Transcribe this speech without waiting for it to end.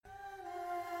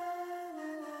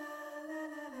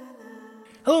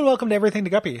Hello and welcome to Everything to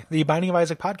Guppy, the Binding of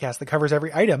Isaac podcast that covers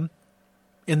every item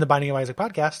in the Binding of Isaac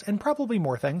podcast and probably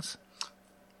more things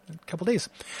in a couple days.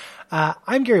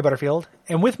 I'm Gary Butterfield,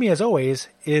 and with me as always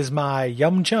is my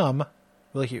yum chum,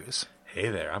 Will Hughes. Hey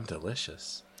there, I'm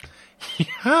delicious.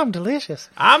 I'm delicious.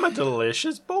 I'm a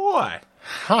delicious boy.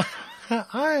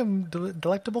 I'm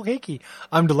delectable cakey.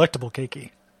 I'm delectable cakey.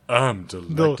 I'm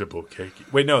delectable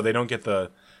cakey. Wait, no, they don't get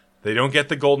the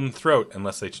golden throat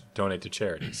unless they donate to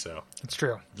charity. So It's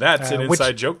true. that's an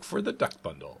inside joke for the Duck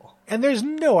Bundle. And there's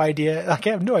no idea, I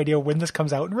have no idea when this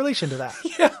comes out in relation to that.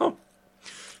 Yeah.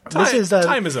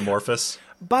 Time is amorphous.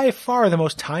 By far the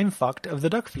most time-fucked of the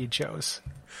Duck Feed shows.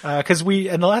 Because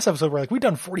in the last episode, we're like, we've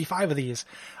done 45 of these.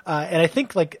 And I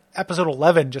think, like, episode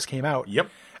 11 just came out. Yep.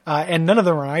 And none of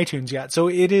them are on iTunes yet. So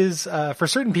it is, for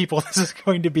certain people, this is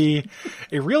going to be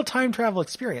a real time travel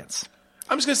experience.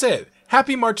 I'm just going to say it.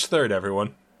 Happy March 3rd,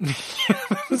 everyone.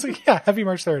 It's like, yeah, happy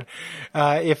March 3rd.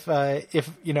 If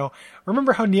you know,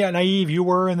 remember how naive you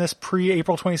were in this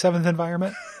pre-April 27th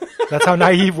environment? That's how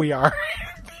naive we are.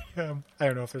 I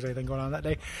don't know if there's anything going on that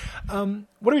day.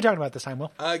 What are we talking about this time,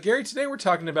 Will? Gary, today we're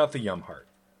talking about the Yum Heart.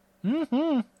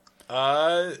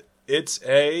 Mm-hmm. It's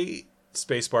a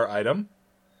spacebar item.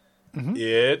 Mm-hmm.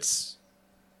 It's...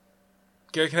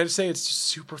 Gary, can I just say it's just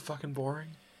super fucking boring?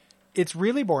 It's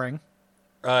really boring.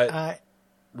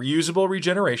 Reusable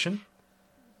regeneration.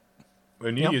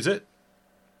 When you use it,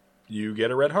 you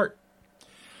get a red heart.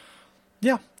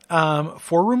 Yeah.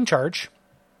 4-room charge,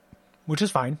 which is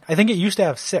fine. I think it used to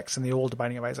have 6 in the old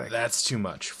Binding of Isaac. That's too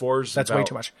much. That's way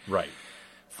too much. Right.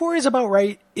 4 is about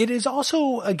right. It is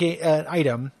also an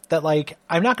item that, like,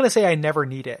 I'm not going to say I never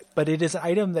need it, but it is an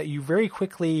item that you very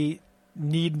quickly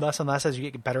need less and less as you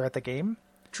get better at the game.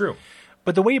 True.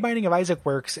 But the way Binding of Isaac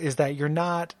works is that you're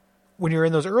not, when you're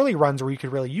in those early runs where you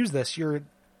could really use this, you're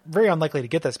very unlikely to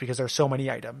get this because there's so many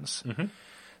items. Mm-hmm.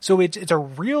 So it's a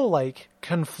real, like,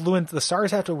 confluence. The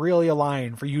stars have to really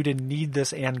align for you to need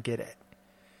this and get it.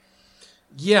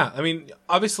 Yeah, I mean,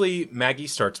 obviously Maggie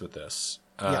starts with this.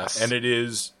 Yes. And it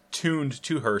is tuned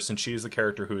to her since she is the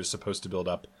character who is supposed to build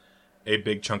up a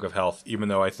big chunk of health, even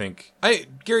though I think...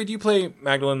 Gary, do you play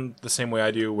Magdalene the same way I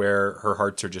do, where her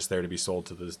hearts are just there to be sold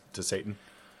to Satan?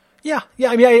 Yeah.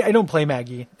 I mean, I don't play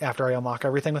Maggie after I unlock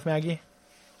everything with Maggie.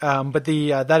 But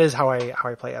that is how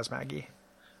I play as Maggie.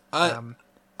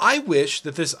 I wish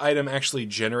that this item actually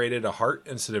generated a heart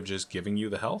instead of just giving you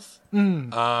the health.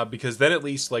 Because then at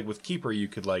least, like, with Keeper, you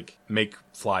could, like, make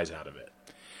flies out of it.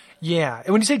 Yeah,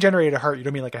 and when you say generate a heart, you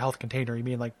don't mean like a health container. You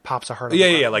mean like pops a heart.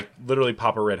 Yeah, like literally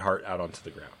pop a red heart out onto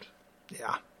the ground.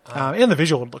 Yeah, and the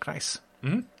visual would look nice.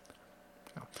 Mm-hmm.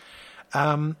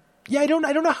 Yeah, I don't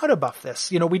know how to buff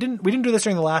this. You know, we didn't do this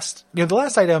during the last. You know, the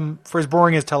last item, for as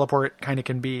boring as teleport kind of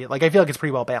can be, like I feel like it's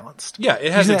pretty well balanced. Yeah,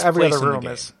 it has its every place other in room the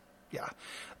game. is. Yeah,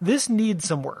 this needs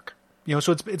some work. You know,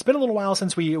 so it's been a little while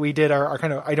since we did our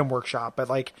kind of item workshop, but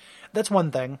like that's one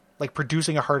thing. Like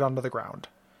producing a heart onto the ground.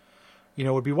 You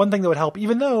know, would be one thing that would help,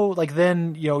 even though, like,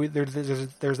 then, you know,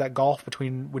 there's that gulf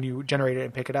between when you generate it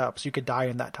and pick it up, so you could die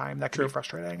in that time. That could be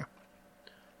frustrating.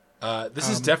 This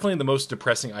is definitely the most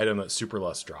depressing item that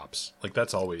Superlust drops. Like,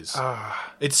 that's always...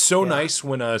 it's so nice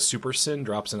when a Super Sin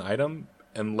drops an item,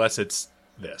 unless it's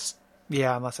this.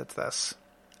 Yeah, unless it's this.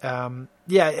 I'm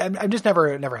just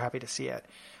never happy to see it.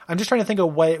 I'm just trying to think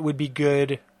of what would be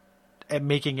good at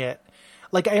making it...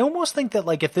 Like, I almost think that,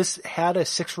 like, if this had a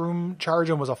 6-room charge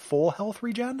and was a full health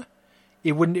regen,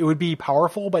 it would be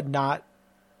powerful, but not,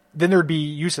 then there'd be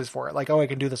uses for it. Like, I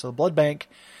can do this with a blood bank.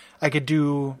 I could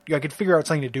figure out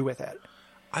something to do with it.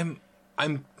 I'm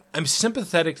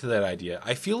sympathetic to that idea.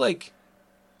 I feel like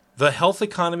the health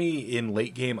economy in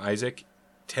late game Isaac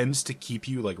tends to keep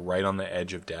you, like, right on the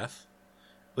edge of death.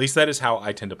 At least that is how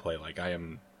I tend to play. Like, I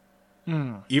am,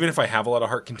 even if I have a lot of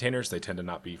heart containers, they tend to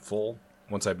not be full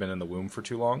once I've been in the womb for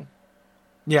too long.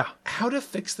 Yeah. How to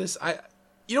fix this?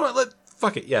 You know what?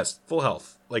 Fuck it. Yes, full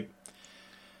health. Like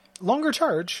longer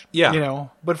charge. Yeah. You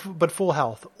know, but full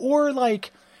health, or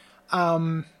like,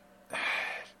 I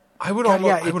would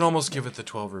almost give it the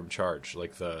 12-room charge,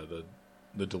 like the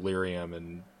delirium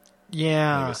and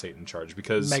Mega Satan charge,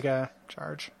 because Mega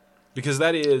charge, because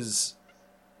that's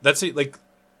it. Like,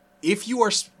 if you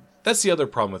are, that's the other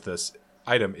problem with this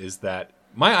item is that.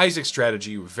 My Isaac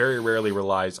strategy very rarely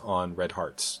relies on red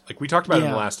hearts. Like we talked about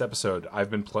in the last episode, I've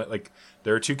been like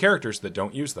there are 2 characters that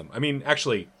don't use them. I mean,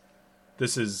 actually,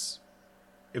 if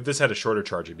this had a shorter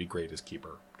charge, it'd be great as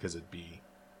Keeper because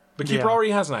but Keeper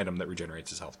already has an item that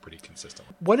regenerates his health pretty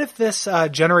consistently. What if this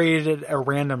generated a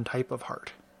random type of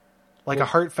heart? Like a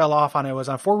heart fell off on it, was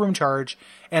on a 4-room charge,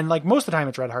 and like most of the time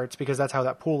it's red hearts because that's how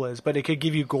that pool is. But it could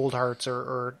give you gold hearts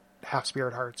or half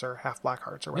spirit hearts or half black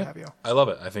hearts or what have you. I love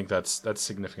it. I think that's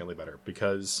significantly better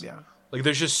because like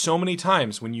there's just so many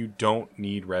times when you don't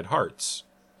need red hearts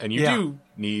and you do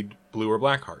need blue or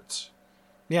black hearts.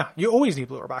 Yeah, you always need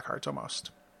blue or black hearts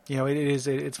almost.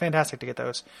 It's fantastic to get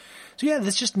those. So yeah,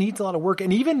 this just needs a lot of work.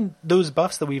 And even those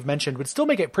buffs that we've mentioned would still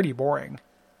make it pretty boring.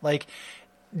 Like,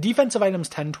 defensive items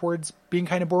tend towards being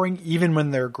kind of boring even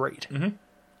when they're great.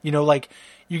 Mm-hmm. Like,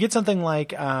 you get something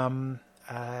like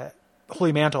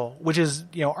Holy Mantle, which is,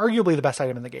 arguably the best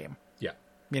item in the game. Yeah.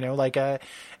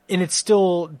 And it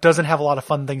still doesn't have a lot of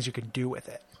fun things you can do with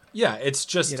it. Yeah, it's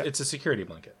just, it's a security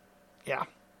blanket. Yeah.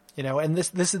 And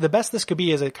this is the best this could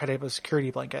be is a kind of a security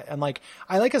blanket. And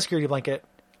I like a security blanket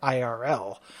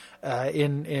IRL.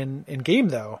 In game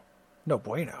though, no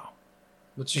bueno.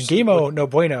 In game-o, no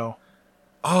bueno.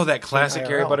 Oh, that classic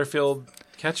Gary Butterfield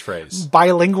catchphrase.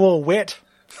 Bilingual wit.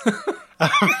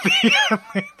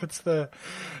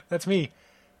 That's me.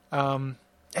 I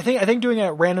think doing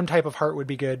a random type of heart would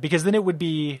be good because then it would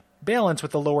be balanced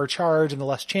with the lower charge and the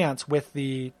less chance with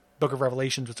the Book of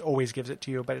Revelations, which always gives it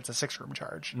to you, but it's a 6-room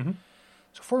charge. Mm-hmm.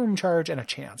 So 4-room charge and a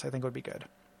chance, I think would be good.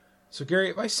 So Gary,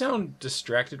 if I sound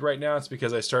distracted right now, it's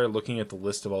because I started looking at the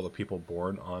list of all the people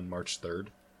born on March 3rd.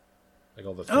 Like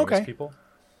all the famous people.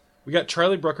 We got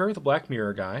Charlie Brooker, the Black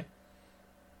Mirror guy.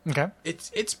 Okay.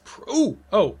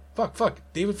 Fuck.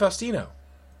 David Faustino.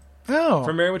 Oh.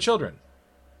 From Married with Children.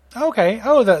 Okay.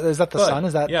 Oh, is that the Bud. son?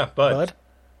 Is that Bud?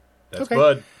 That's okay.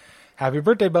 Bud. Happy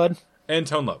birthday, Bud. And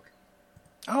Tone Loc.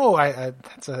 Oh,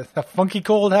 that's a funky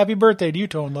cold happy birthday to you,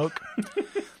 Tone Loc.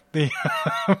 I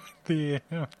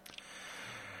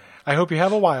hope you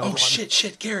have a wild one. Oh,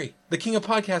 shit, Gary. The king of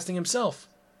podcasting himself.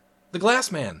 The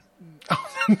Glass Man.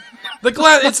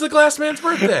 It's the Glass Man's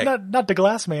birthday. Not the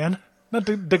Glass Man. Not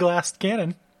the Glass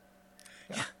Cannon.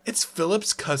 Yeah. It's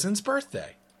Philip's cousin's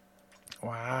birthday.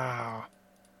 Wow.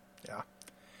 Yeah.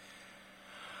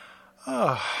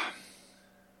 Oh.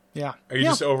 Yeah. Are you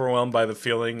just overwhelmed by the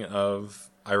feeling of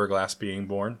Ira Glass being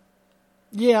born?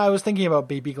 Yeah, I was thinking about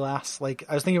baby glass. I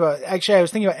was thinking about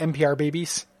NPR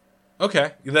babies.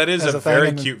 Okay. That is a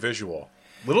very cute visual.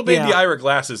 Little baby Ira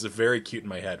Glass is very cute in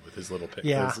my head with his little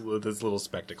with his little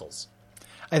spectacles.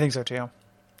 I think so too.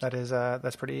 That is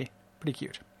that's pretty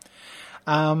cute.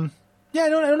 I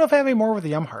don't know if I have any more with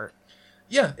the heart.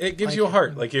 Yeah, it gives you a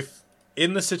heart. Like if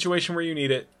in the situation where you need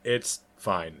it, it's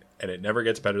fine, and it never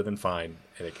gets better than fine,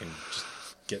 and it can just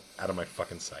get out of my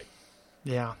fucking sight.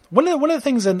 Yeah, one of the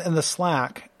things in the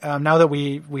Slack, now that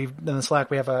we've in the Slack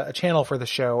we have a channel for the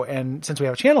show, and since we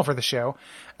have a channel for the show,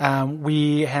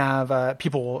 we have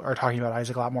people are talking about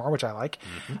Isaac a lot more, which I like.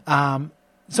 Mm-hmm.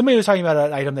 Somebody was talking about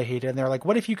an item they hated, and they're like,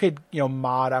 "What if you could,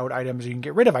 mod out items? You can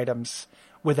get rid of items.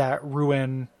 Would that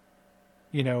ruin,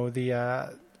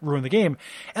 ruin the game?"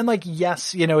 And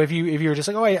yes, if you're just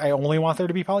like, "Oh, I only want there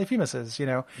to be polyphemuses,"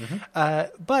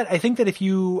 Mm-hmm. But I think that if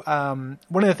you,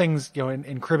 one of the things,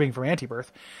 in cribbing from Antibirth,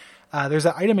 there's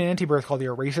an item in Antibirth called the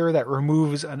Eraser that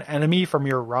removes an enemy from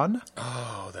your run.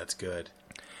 Oh, that's good.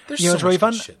 There's so much it's really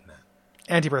fun. Shit in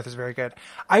that. Antibirth is very good.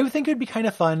 I would think it would be kind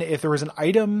of fun if there was an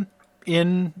item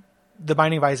in the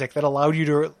Binding of Isaac that allowed you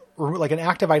to, an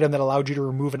active item that allowed you to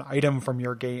remove an item from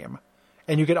your game,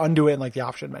 and you could undo it in the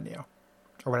option menu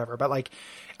or whatever. But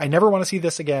I never want to see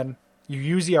this again. You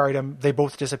use the item, they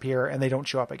both disappear, and they don't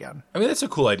show up again. I mean, that's a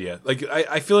cool idea.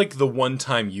 I feel like the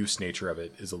one-time use nature of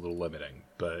it is a little limiting,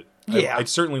 but I'd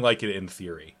certainly like it in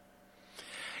theory.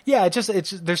 Yeah, it's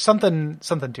there's something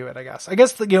to it, I guess. I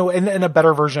guess and a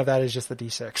better version of that is just the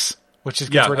D6, which is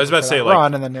I was about to say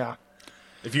run, and then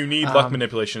if you need luck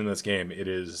manipulation in this game,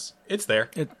 it's there.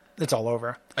 It's all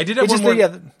over. I did have one more.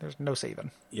 There's no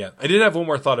saving. Yeah, I did have one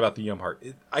more thought about the heart.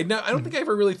 I don't think I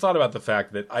ever really thought about the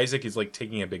fact that Isaac is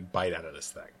taking a big bite out of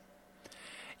this thing.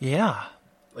 Yeah,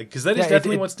 because that is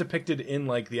definitely what's depicted in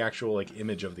the actual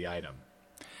image of the item.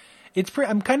 It's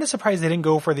I'm kind of surprised they didn't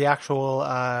go for the actual,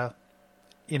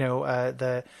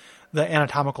 the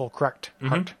anatomical correct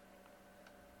heart. Mm-hmm.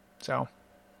 So,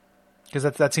 because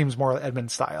that seems more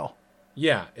Edmund style.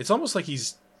 Yeah, it's almost like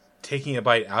he's taking a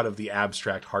bite out of the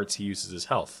abstract hearts he uses as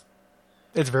health.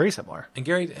 It's very similar. And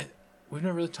Gary, we've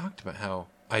never really talked about how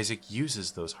Isaac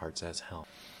uses those hearts as health.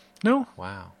 No.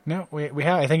 Wow. No, we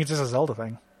have. I think it's just a Zelda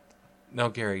thing. No,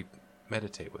 Gary,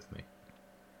 meditate with me.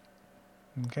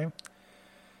 Okay.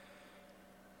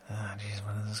 Jeez,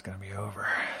 when is this going to be over?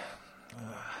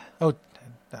 No.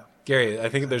 Gary, I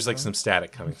think there's some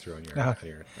static coming through on your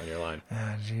line.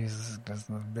 Jesus, this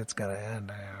bit's got to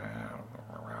end.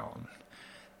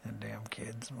 And damn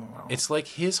kids. It's like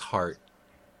his heart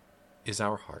is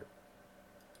our heart.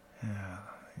 Yeah,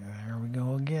 here we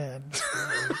go again.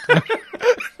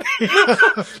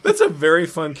 That's a very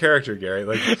fun character, Gary.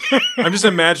 Like, I'm just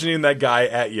imagining that guy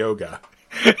at yoga.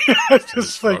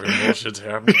 Just like fucking bullshit's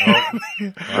happening.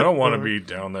 I don't want to be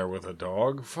down there with a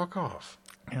dog. Fuck off.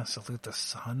 Yeah, salute the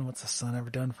sun. What's the sun ever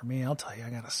done for me? I'll tell you, I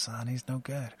got a son. He's no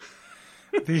good.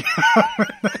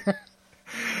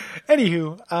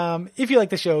 Anywho, if you like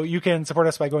the show, you can support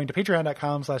us by going to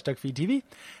patreon.com/DuckFeedTV.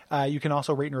 You can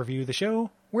also rate and review the show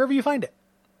wherever you find it.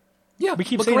 Yeah, we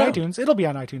keep saying iTunes. It'll be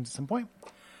on iTunes at some point.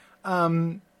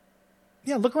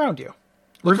 Yeah, look around you.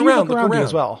 Look around you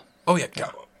as well. Oh yeah,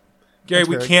 Gary,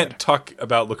 we can't talk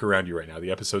about Look Around You right now.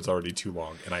 The episode's already too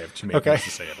long, and I have too many things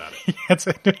to say about it.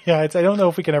 I don't know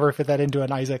if we can ever fit that into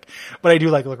an Isaac, but I do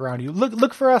like Look Around You.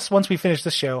 Look for us once we finish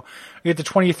this show. We get to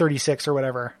 2036 or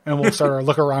whatever, and we'll start our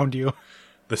Look Around You.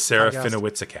 The Sarah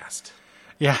Finowitz cast.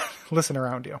 Yeah, listen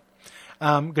around you.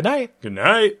 Good night. Good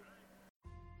night.